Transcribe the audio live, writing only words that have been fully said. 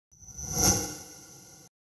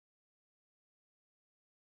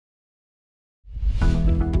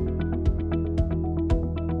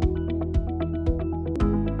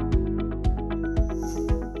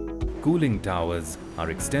Cooling towers are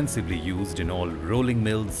extensively used in all rolling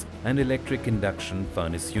mills and electric induction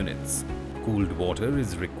furnace units. Cooled water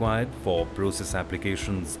is required for process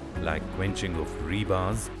applications like quenching of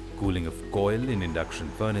rebars, cooling of coil in induction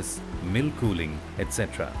furnace, mill cooling,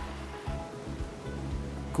 etc.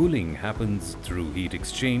 Cooling happens through heat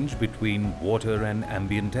exchange between water and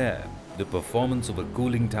ambient air. The performance of a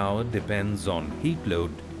cooling tower depends on heat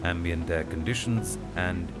load, ambient air conditions,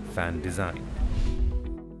 and fan design.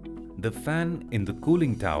 The fan in the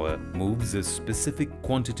cooling tower moves a specific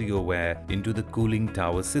quantity of air into the cooling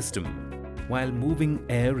tower system. While moving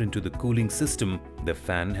air into the cooling system, the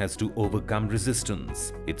fan has to overcome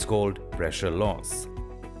resistance. It's called pressure loss.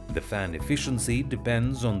 The fan efficiency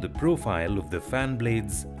depends on the profile of the fan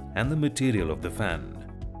blades and the material of the fan.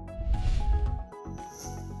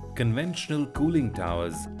 Conventional cooling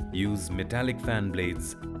towers use metallic fan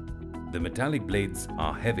blades. The metallic blades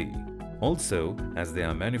are heavy. Also, as they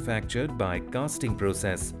are manufactured by casting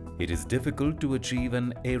process, it is difficult to achieve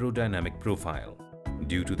an aerodynamic profile.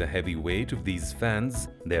 Due to the heavy weight of these fans,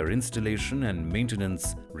 their installation and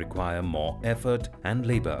maintenance require more effort and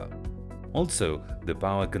labor. Also, the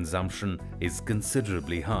power consumption is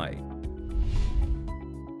considerably high.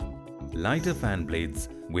 Lighter fan blades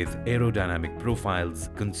with aerodynamic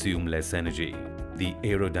profiles consume less energy. The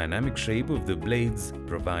aerodynamic shape of the blades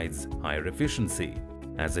provides higher efficiency.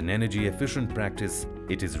 As an energy-efficient practice,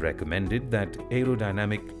 it is recommended that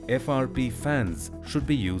aerodynamic FRP fans should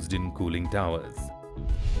be used in cooling towers.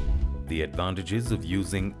 The advantages of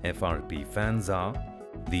using FRP fans are: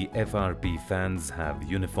 the FRP fans have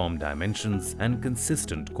uniform dimensions and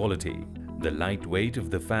consistent quality. The light weight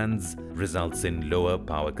of the fans results in lower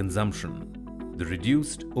power consumption. The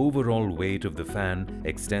reduced overall weight of the fan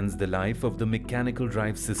extends the life of the mechanical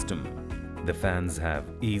drive system. The fans have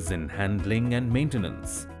ease in handling and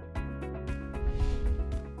maintenance.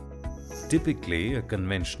 Typically, a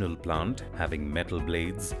conventional plant having metal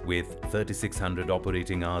blades with 3600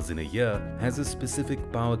 operating hours in a year has a specific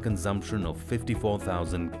power consumption of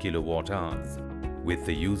 54,000 kilowatt hours. With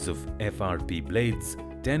the use of FRP blades,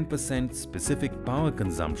 10% specific power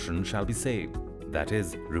consumption shall be saved. That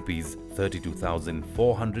is, Rs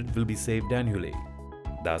 32,400 will be saved annually.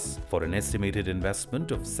 Thus, for an estimated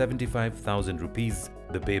investment of 75,000 rupees,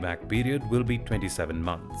 the payback period will be 27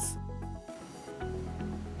 months.